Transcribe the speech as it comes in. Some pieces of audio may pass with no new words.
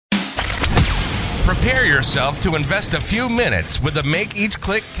Prepare yourself to invest a few minutes with the Make Each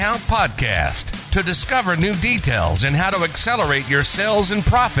Click Count podcast to discover new details and how to accelerate your sales and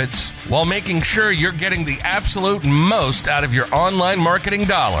profits while making sure you're getting the absolute most out of your online marketing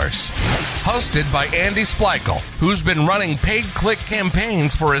dollars. Hosted by Andy Splichal, who's been running paid click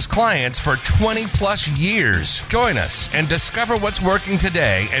campaigns for his clients for 20 plus years. Join us and discover what's working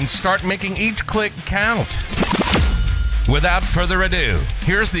today and start making each click count. Without further ado,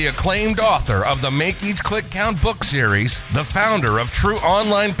 here's the acclaimed author of the Make Each Click Count book series, the founder of True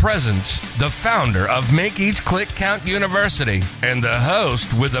Online Presence, the founder of Make Each Click Count University, and the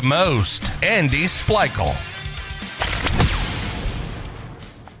host with the most, Andy Splichal.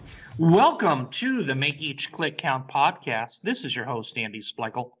 Welcome to the Make Each Click Count podcast. This is your host, Andy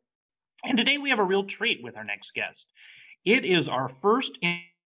Splichal. And today we have a real treat with our next guest. It is our first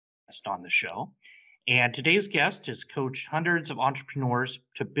guest on the show. And today's guest has coached hundreds of entrepreneurs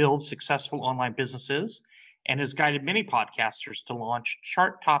to build successful online businesses and has guided many podcasters to launch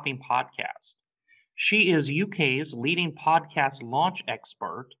chart-topping podcasts. She is UK's leading podcast launch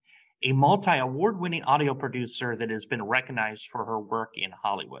expert, a multi-award-winning audio producer that has been recognized for her work in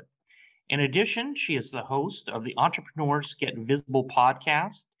Hollywood. In addition, she is the host of the Entrepreneurs Get Visible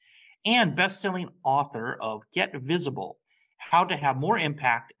podcast and best-selling author of Get Visible, How to Have More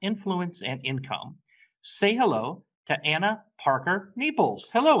Impact, Influence, and Income. Say hello to Anna Parker Neples.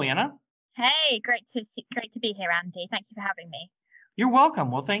 Hello, Anna. Hey, great to be here, Andy. Thank you for having me. You're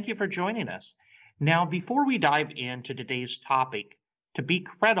welcome. Well, thank you for joining us. Now, before we dive into today's topic, to be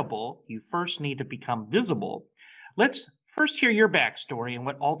credible, you first need to become visible. Let's first hear your backstory and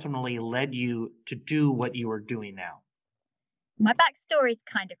what ultimately led you to do what you are doing now. My backstory is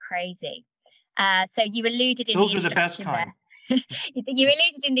kind of crazy. So you alluded in those are the best kind. You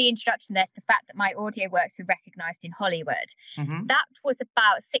alluded in the introduction there to the fact that my audio works were recognized in Hollywood. Mm-hmm. That was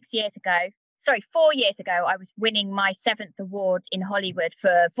about 4 years ago, I was winning my 7th award in Hollywood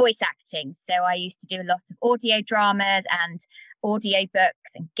for voice acting. So I used to do a lot of audio dramas and audio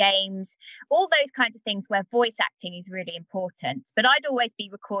books and games, all those kinds of things where voice acting is really important. But I'd always be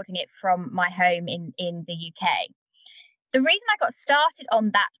recording it from my home in the UK. The reason I got started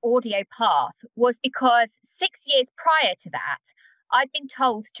on that audio path was because 6 years prior to that, I'd been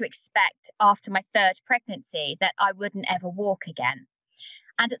told to expect after my 3rd pregnancy that I wouldn't ever walk again.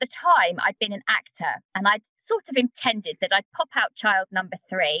 And at the time, I'd been an actor and I'd sort of intended that I'd pop out child number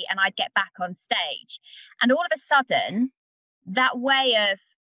 3 and I'd get back on stage. And all of a sudden, that way of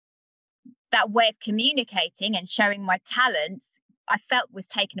communicating and showing my talents, I felt was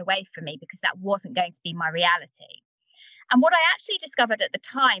taken away from me because that wasn't going to be my reality. And what I actually discovered at the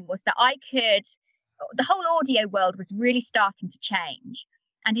time was that the whole audio world was really starting to change.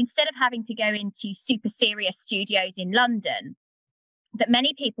 And instead of having to go into super serious studios in London, that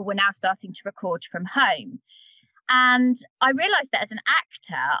many people were now starting to record from home. And I realized that as an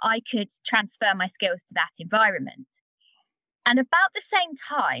actor, I could transfer my skills to that environment. And about the same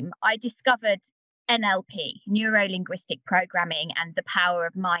time, I discovered NLP, neuro-linguistic programming, and the power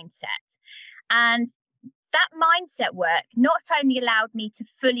of mindset. And that mindset work not only allowed me to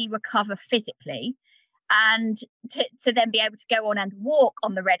fully recover physically and to then be able to go on and walk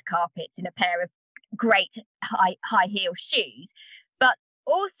on the red carpets in a pair of great high heel shoes, but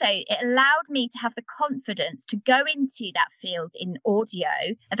also it allowed me to have the confidence to go into that field in audio,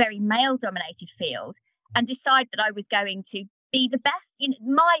 a very male-dominated field, and decide that I was going to be the best,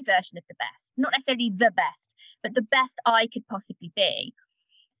 my version of the best, not necessarily the best, but the best I could possibly be.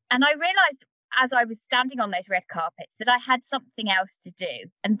 And I realized as I was standing on those red carpets that I had something else to do.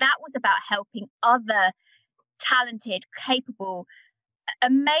 And that was about helping other talented, capable,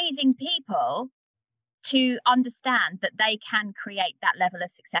 amazing people to understand that they can create that level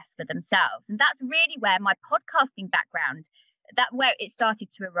of success for themselves. And that's really where my podcasting background, where it started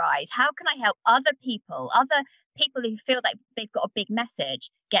to arise. How can I help other people who feel like they've got a big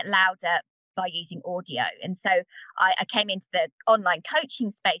message, get louder by using audio? And so I came into the online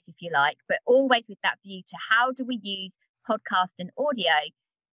coaching space, if you like, but always with that view to how do we use podcast and audio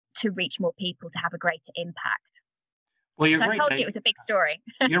to reach more people to have a greater impact. Well, you're so right. I told you it was a big story.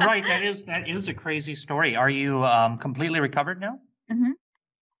 You're right. That is a crazy story. Are you completely recovered now? Mm-hmm.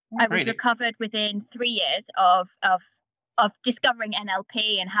 I was recovered within 3 years of discovering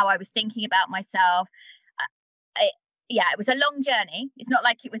NLP and how I was thinking about myself. It was a long journey. It's not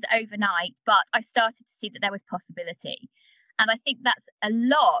like it was overnight, but I started to see that there was possibility. And I think that's a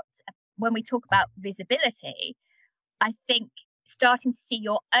lot when we talk about visibility. I think starting to see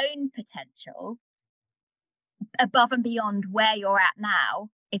your own potential above and beyond where you're at now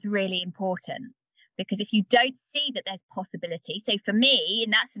is really important. Because if you don't see that there's possibility, so for me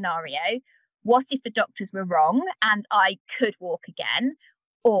in that scenario, What if the doctors were wrong and I could walk again?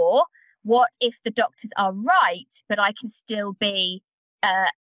 Or what if the doctors are right, but I can still be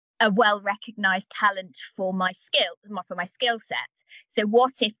a well-recognized talent for my skill set? So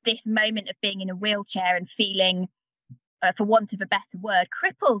what if this moment of being in a wheelchair and feeling, for want of a better word,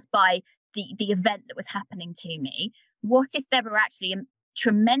 crippled by the event that was happening to me, what if there were actually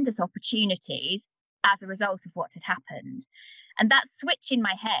tremendous opportunities as a result of what had happened? And that switch in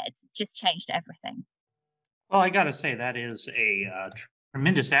my head just changed everything. Well, I got to say, that is a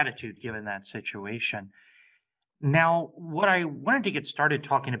tremendous attitude given that situation. Now, what I wanted to get started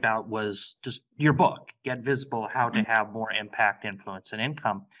talking about was just your book, Get Visible: How to Have More Impact, Influence, and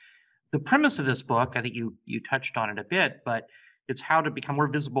Income. The premise of this book, I think you touched on it a bit, but it's how to become more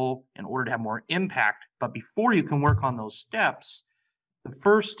visible in order to have more impact. But before you can work on those steps,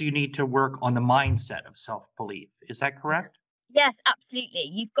 first you need to work on the mindset of self-belief. Is that correct? Yes, absolutely.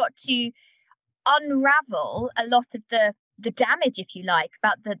 You've got to unravel a lot of the damage, if you like,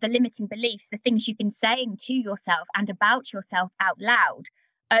 about the limiting beliefs, the things you've been saying to yourself and about yourself out loud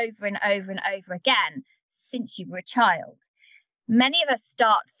over and over and over again since you were a child. Many of us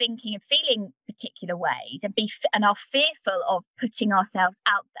start thinking and feeling particular ways and are fearful of putting ourselves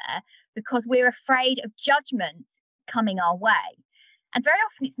out there because we're afraid of judgment coming our way. And very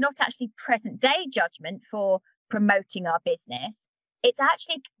often it's not actually present day judgment for promoting our business. It's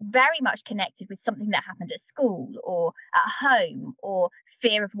actually very much connected with something that happened at school or at home, or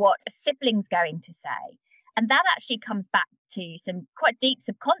fear of what a sibling's going to say. And that actually comes back to some quite deep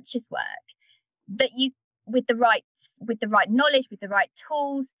subconscious work that you, with the right knowledge, with the right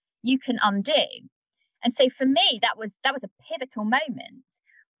tools, you can undo. And so for me, that was a pivotal moment.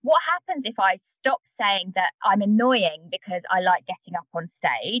 What happens if I stop saying that I'm annoying because I like getting up on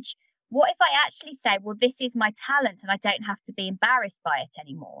stage? What if I actually say, well, this is my talent and I don't have to be embarrassed by it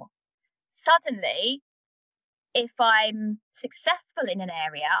anymore? Suddenly, if I'm successful in an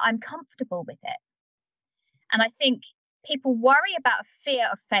area, I'm comfortable with it. And I think people worry about a fear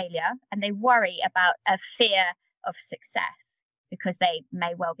of failure and they worry about a fear of success because they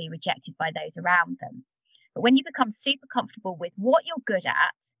may well be rejected by those around them. But when you become super comfortable with what you're good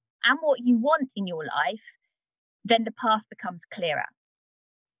at and what you want in your life, then the path becomes clearer.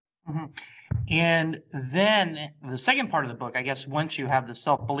 Mm-hmm. And then the second part of the book, I guess, once you have the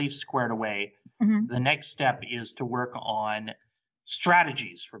self-belief squared away, the next step is to work on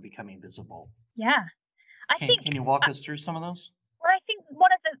strategies for becoming visible. Yeah. Can you walk us through some of those? Well, I think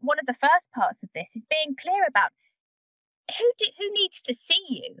one of the first parts of this is being clear about who needs to see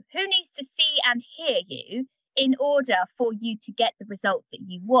you, who needs to see and hear you in order for you to get the result that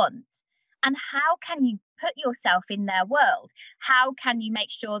you want. And how can you put yourself in their world? How can you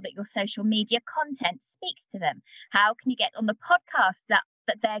make sure that your social media content speaks to them? How can you get on the podcast that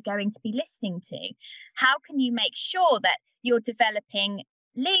they're going to be listening to? How can you make sure that you're developing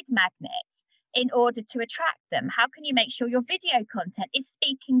lead magnets in order to attract them? How can you make sure your video content is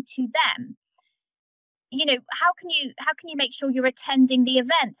speaking to them? You know, how can you make sure you're attending the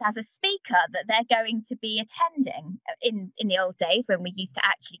events as a speaker that they're going to be attending? In the old days when we used to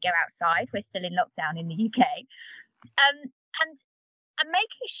actually go outside, we're still in lockdown in the UK, and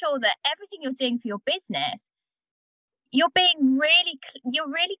making sure that everything you're doing for your business, you're really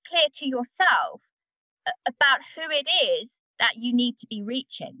clear to yourself about who it is that you need to be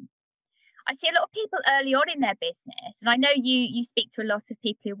reaching. I see a lot of people early on in their business, and I know you speak to a lot of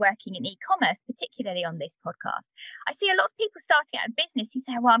people who are working in e-commerce, particularly on this podcast. I see a lot of people starting out in business who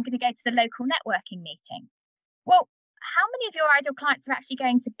say, well, I'm going to go to the local networking meeting. Well, how many of your ideal clients are actually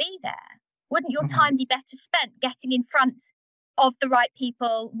going to be there? Wouldn't your time be better spent getting in front of the right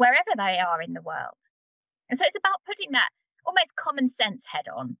people wherever they are in the world? And so it's about putting that almost common sense head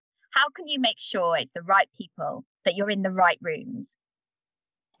on. How can you make sure it's the right people, that you're in the right rooms?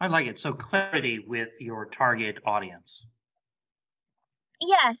 I like it. So clarity with your target audience.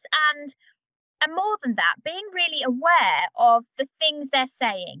 Yes, and more than that, being really aware of the things they're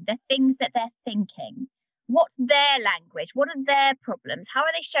saying, the things that they're thinking. What's their language? What are their problems? How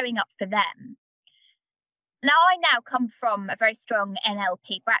are they showing up for them? Now, I come from a very strong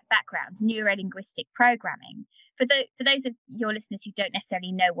NLP background, neuro-linguistic programming. For those of your listeners who don't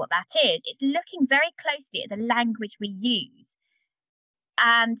necessarily know what that is, it's looking very closely at the language we use.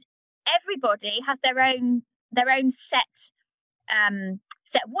 And everybody has their own set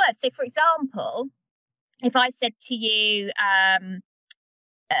words. So, for example, if I said to you a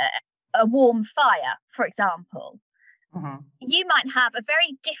warm fire, for example, you might have a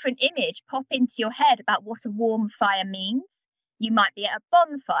very different image pop into your head about what a warm fire means. You might be at a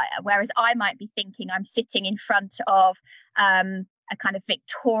bonfire, whereas I might be thinking I'm sitting in front of a kind of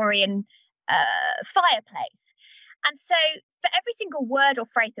Victorian fireplace. And so for every single word or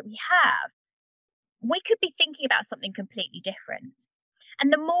phrase that we have, we could be thinking about something completely different.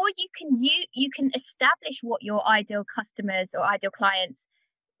 And the more you can establish what your ideal customers or ideal clients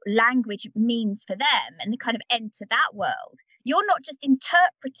language means for them and kind of enter that world, you're not just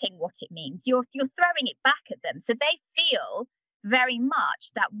interpreting what it means, you're throwing it back at them. So they feel very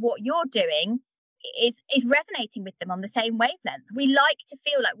much that what you're doing is resonating with them on the same wavelength. We like to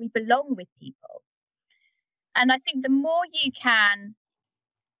feel like we belong with people. And I think the more you can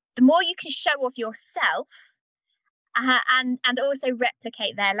show off yourself and also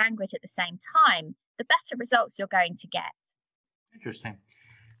replicate their language at the same time, the better results you're going to get. Interesting.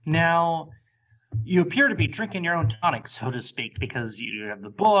 Now, you appear to be drinking your own tonic, so to speak, because you have the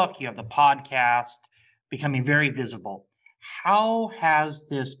book, you have the podcast, becoming very visible. How has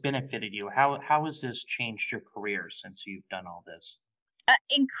this benefited you? How has this changed your career since you've done all this?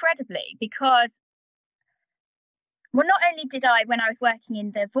 Incredibly, because not only did I, when I was working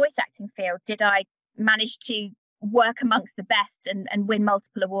in the voice acting field, did I manage to work amongst the best and win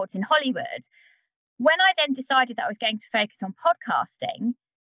multiple awards in Hollywood. When I then decided that I was going to focus on podcasting,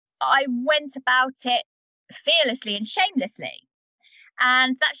 I went about it fearlessly and shamelessly.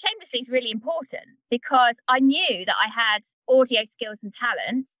 And that shamelessly is really important because I knew that I had audio skills and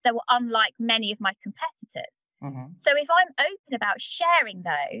talents that were unlike many of my competitors. Mm-hmm. So if I'm open about sharing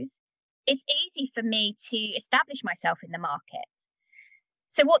those, it's easy for me to establish myself in the market.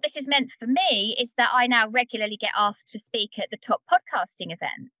 So what this has meant for me is that I now regularly get asked to speak at the top podcasting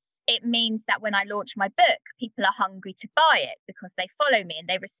events. It means that when I launch my book, people are hungry to buy it because they follow me and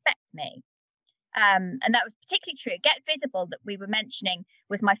they respect me. And that was particularly true. Get Visible, that we were mentioning,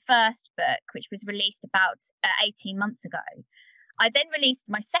 was my first book, which was released about 18 months ago. I then released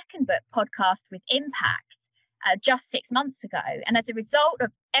my second book, Podcast with Impact, just 6 months ago. And as a result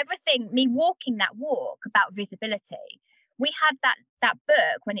of everything, me walking that walk about visibility, we had that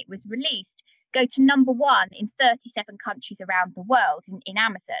book, when it was released, go to number 1 in 37 countries around the world in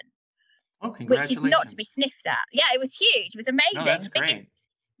Amazon. Oh, congratulations. Which is not to be sniffed at. Yeah, it was huge. It was amazing. No, that's great.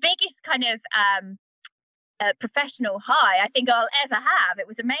 Biggest kind of professional high I think I'll ever have. It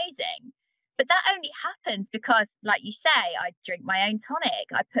was amazing. But that only happens because, like you say, I drink my own tonic.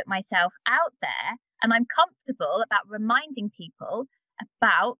 I put myself out there and I'm comfortable about reminding people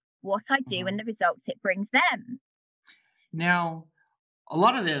about what I do and the results it brings them. Now, a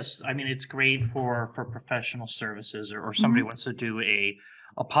lot of this, I mean, it's great for professional services or somebody wants to do a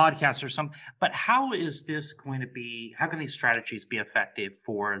podcast or something, but how is this going to be, how can these strategies be effective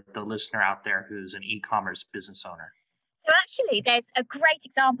for the listener out there who's an e-commerce business owner? So actually, there's a great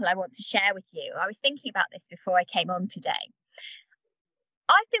example I want to share with you. I was thinking about this before I came on today.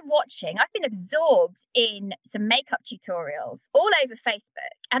 I've been absorbed in some makeup tutorials all over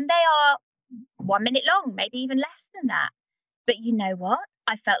Facebook, and they are 1 minute long, maybe even less than that. But you know what?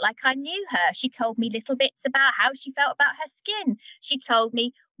 I felt like I knew her. She told me little bits about how she felt about her skin. She told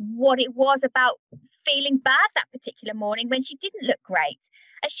me what it was about feeling bad that particular morning when she didn't look great.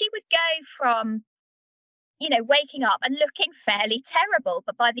 And she would go from, waking up and looking fairly terrible.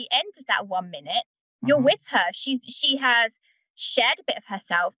 But by the end of that 1 minute, you're with her. She has shared a bit of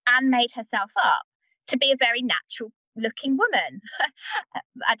herself and made herself up to be a very natural looking woman.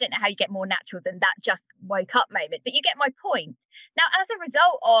 I don't know how you get more natural than that just woke up moment, but you get my point. Now, as a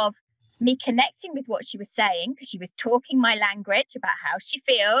result of me connecting with what she was saying, because she was talking my language about how she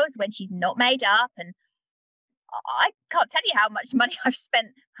feels when she's not made up, and I can't tell you how much money I've spent.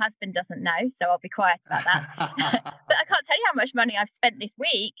 Husband doesn't know, so I'll be quiet about that. But I can't tell you how much money I've spent this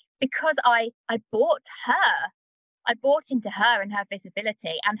week because I bought her. I bought into her and her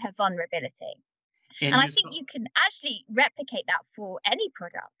visibility and her vulnerability. And I think you can actually replicate that for any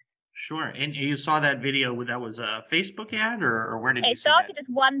product. Sure. And you saw that video, that was a Facebook ad, or where did you see that? It started as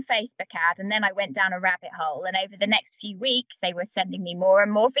one Facebook ad, and then I went down a rabbit hole. And over the next few weeks, they were sending me more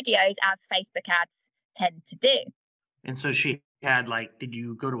and more videos, as Facebook ads tend to do. And so she had, did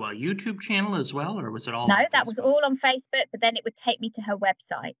you go to a YouTube channel as well, or was it all? No, that was all on Facebook, but then it would take me to her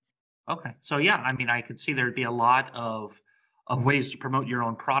website. Okay. So, yeah, I mean, I could see there'd be a lot of ways to promote your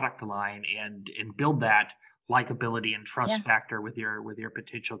own product line and build that likability and trust factor with your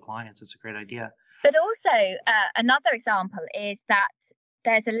potential clients. It's a great idea. But also another example is that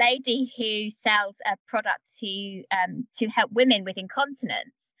there's a lady who sells a product to help women with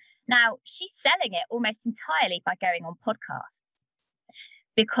incontinence. Now, she's selling it almost entirely by going on podcasts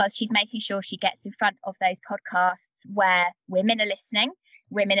because she's making sure she gets in front of those podcasts where women are listening,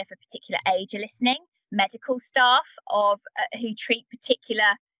 women of a particular age are listening, medical staff who treat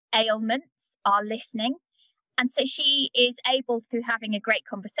particular ailments are listening, And so she is able, through having a great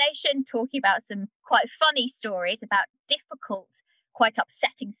conversation, talking about some quite funny stories, about difficult, quite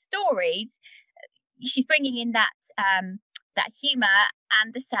upsetting stories, she's bringing in that humor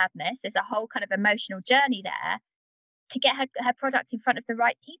and the sadness. There's a whole kind of emotional journey there to get her product in front of the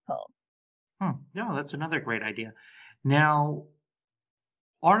right people. No, that's another great idea. Now,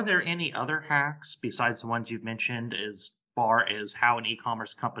 are there any other hacks besides the ones you've mentioned as far as how an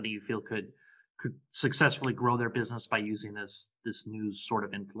e-commerce company you feel could successfully grow their business by using this news sort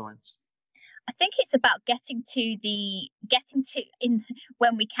of influence? I think it's about getting to in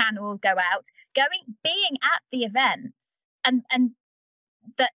when we can all go out, being at the events and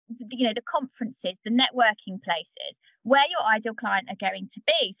the conferences, the networking places where your ideal client are going to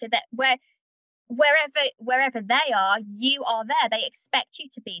be, so that wherever they are, you are there. They expect you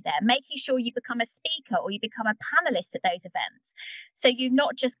to be there, making sure you become a speaker or you become a panelist at those events. So you've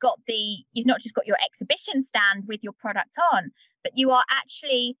not just got your exhibition stand with your product on, but you are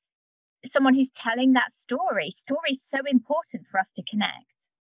actually someone who's telling that story. Story is so important for us to connect.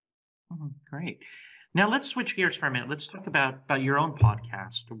 Great. Now let's switch gears for a minute. Let's talk about your own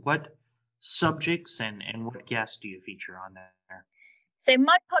podcast. What subjects and what guests do you feature on there? So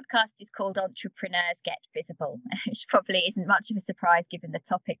my podcast is called Entrepreneurs Get Visible, which probably isn't much of a surprise given the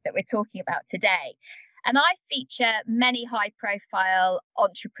topic that we're talking about today. And I feature many high-profile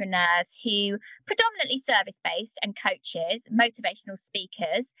entrepreneurs who predominantly service-based and coaches, motivational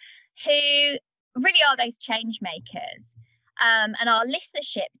speakers, who really are those change makers. And our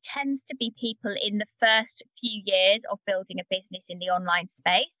listenership tends to be people in the first few years of building a business in the online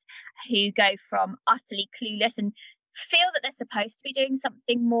space who go from utterly clueless and feel that they're supposed to be doing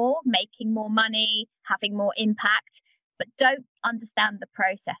something more, making more money, having more impact, but don't understand the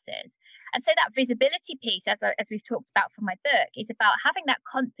processes. And so that visibility piece, as we've talked about for my book, is about having that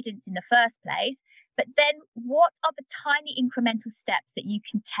confidence in the first place, but then what are the tiny incremental steps that you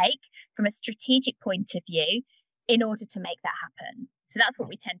can take from a strategic point of view in order to make that happen? So that's what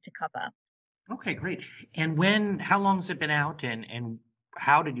we tend to cover. Okay, great. And how long has it been out, and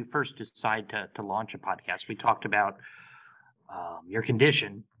how did you first decide to launch a podcast? We talked about your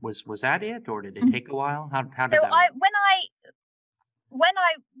condition. Was that it, or did it take a while? How did that work?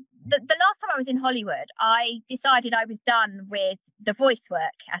 The last time I was in Hollywood, I decided I was done with the voice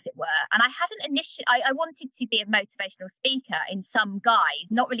work, as it were. And I wanted to be a motivational speaker in some guise,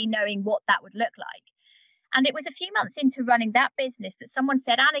 not really knowing what that would look like. And it was a few months into running that business that someone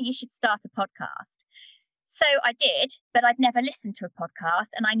said, Anna, you should start a podcast. So I did, but I'd never listened to a podcast,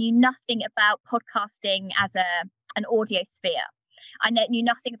 and I knew nothing about podcasting as an audio sphere. I knew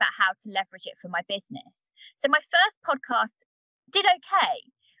nothing about how to leverage it for my business. So my first podcast did okay,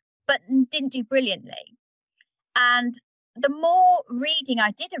 but didn't do brilliantly. And the more reading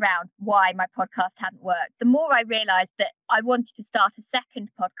I did around why my podcast hadn't worked, the more I realized that I wanted to start a second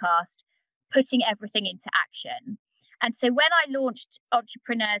podcast, putting everything into action. And so when I launched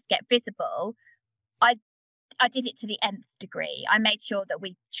Entrepreneurs Get Visible, I did it to the nth degree. I made sure that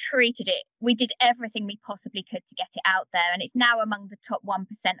we did everything we possibly could to get it out there. And it's now among the top 1%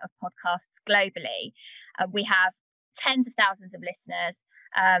 of podcasts globally. We have tens of thousands of listeners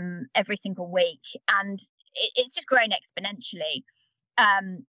every single week. And it's just grown exponentially.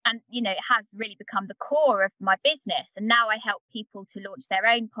 And, it has really become the core of my business. And now I help people to launch their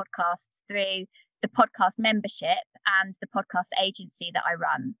own podcasts through the podcast membership and the podcast agency that I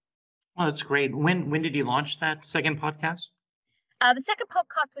run. Oh, that's great. When did you launch that second podcast? The second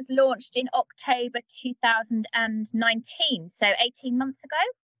podcast was launched in October 2019, so 18 months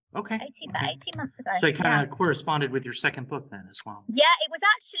ago. Okay. 18 months ago. So it kind of corresponded with your second book then as well. Yeah, it was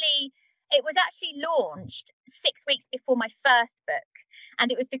actually launched 6 weeks before my first book.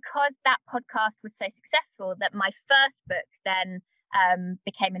 And it was because that podcast was so successful that my first book then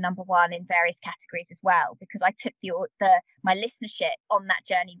became a number one in various categories as well, because I took my listenership on that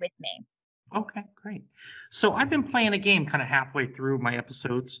journey with me. Okay, great. So I've been playing a game kind of halfway through my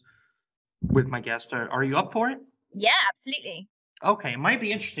episodes with my guest. Are you up for it? Yeah, absolutely. Okay, it might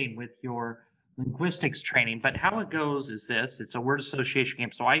be interesting with your linguistics training, but how it goes is this. It's a word association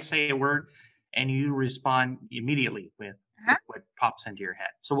game. So I say a word and you respond immediately with what pops into your head.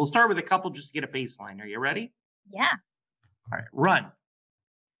 So we'll start with a couple just to get a baseline. Are you ready? Yeah. All right. Run.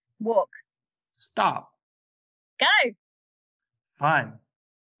 Walk. Stop. Go. Fun.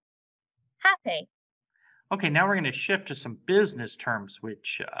 Happy. Okay, now we're going to shift to some business terms,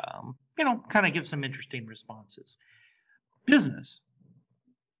 which, kind of give some interesting responses. Business.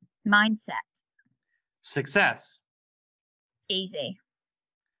 Mindset. Success. Easy.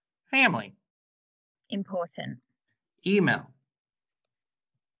 Family. Important. Email.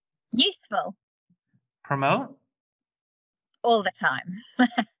 Useful. Promote? All the time.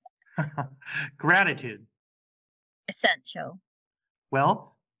 Gratitude? Essential. Wealth?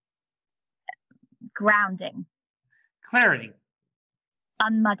 Grounding. Clarity?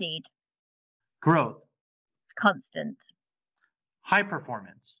 Unmuddied. Growth? Constant. High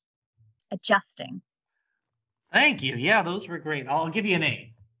performance? Adjusting. Thank you. Yeah, those were great. I'll give you an A.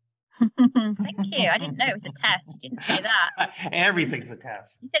 Thank you. I didn't know it was a test. You didn't say that. Everything's a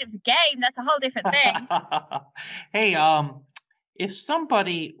test. You said it was a game. That's a whole different thing. Hey, if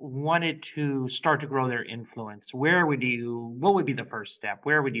somebody wanted to start to grow their influence, what would be the first step?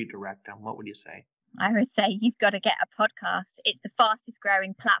 Where would you direct them? What would you say? I would say you've got to get a podcast. It's the fastest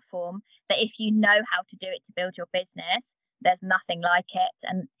growing platform that if you know how to do it to build your business, there's nothing like it.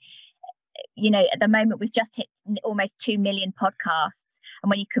 And, at the moment, we've just hit almost 2 million podcasts. And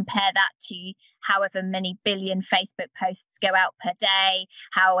when you compare that to however many billion Facebook posts go out per day,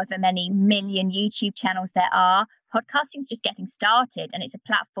 however many million YouTube channels there are, podcasting is just getting started. And it's a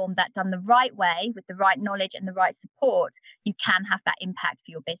platform that, done the right way, with the right knowledge and the right support, you can have that impact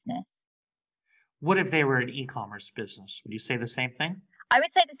for your business. What if they were an e-commerce business? Would you say the same thing? I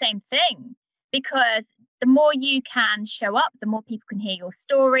would say the same thing, because the more you can show up, the more people can hear your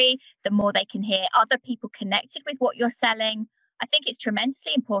story, the more they can hear other people connected with what you're selling. I think it's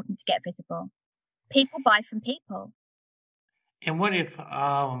tremendously important to get visible. People buy from people. And what if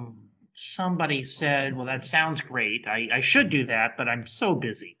somebody said, well, that sounds great. I should do that, but I'm so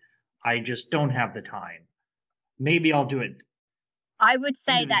busy. I just don't have the time. Maybe I'll do it. I would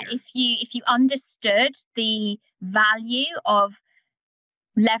say that if you understood the value of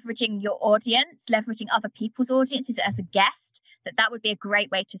leveraging your audience, leveraging other people's audiences as a guest, that would be a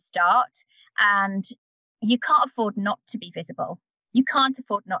great way to start. And you can't afford not to be visible. You can't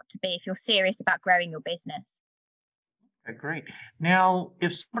afford not to be if you're serious about growing your business. Okay, great. Now,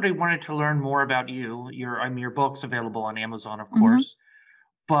 if somebody wanted to learn more about you, your book's available on Amazon, of course.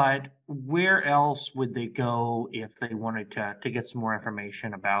 But where else would they go if they wanted to get some more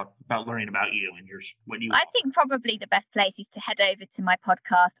information about learning about you and what you? I think probably the best place is to head over to my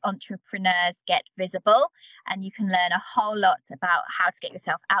podcast, Entrepreneurs Get Visible, and you can learn a whole lot about how to get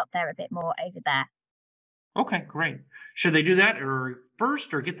yourself out there a bit more over there. Okay, great. Should they do that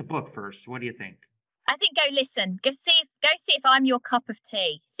first or get the book first? What do you think? I think go listen. Go see if I'm your cup of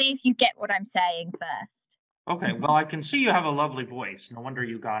tea. See if you get what I'm saying first. Okay, well, I can see you have a lovely voice. No wonder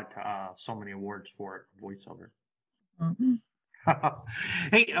you got so many awards for it, voiceover. Mm-hmm.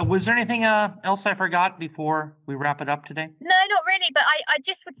 Hey, was there anything else I forgot before we wrap it up today? No, not really. But I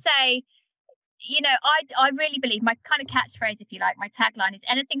just would say, I really believe my kind of catchphrase, if you like, my tagline is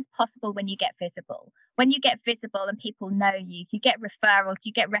anything's possible when you get visible. When you get visible and people know you, you get referrals,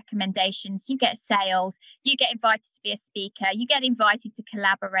 you get recommendations, you get sales, you get invited to be a speaker, you get invited to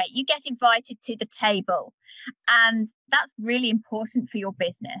collaborate, you get invited to the table. And that's really important for your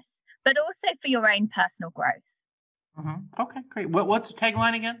business, but also for your own personal growth. Mm-hmm. Okay, great. What's the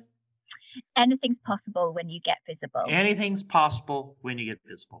tagline again? Anything's possible when you get visible. Anything's possible when you get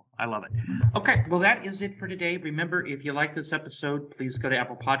visible. I love it. Okay, well, that is it for today. Remember, if you like this episode, please go to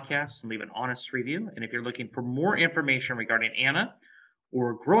Apple Podcasts and leave an honest review. And if you're looking for more information regarding Anna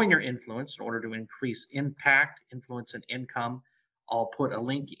or growing your influence in order to increase impact, influence, and income, I'll put a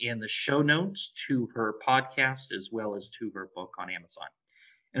link in the show notes to her podcast as well as to her book on Amazon.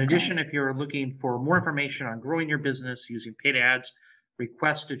 In addition, if you're looking for more information on growing your business using paid ads,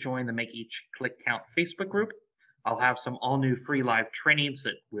 request to join the Make Each Click Count Facebook group. I'll have some all-new free live trainings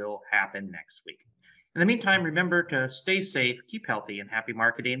that will happen next week. In the meantime, remember to stay safe, keep healthy, and happy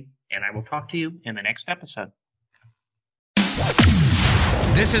marketing, and I will talk to you in the next episode.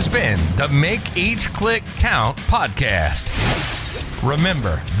 This has been the Make Each Click Count podcast.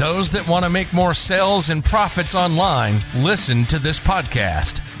 Remember, those that want to make more sales and profits online, listen to this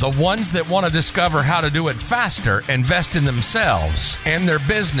podcast. The ones that want to discover how to do it faster, invest in themselves and their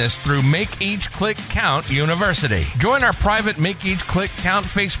business through Make Each Click Count University. Join our private Make Each Click Count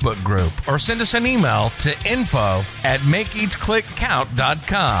Facebook group or send us an email to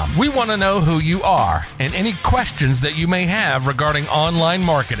info@makeeachclickcount.com. We want to know who you are and any questions that you may have regarding online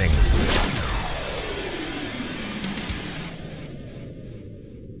marketing.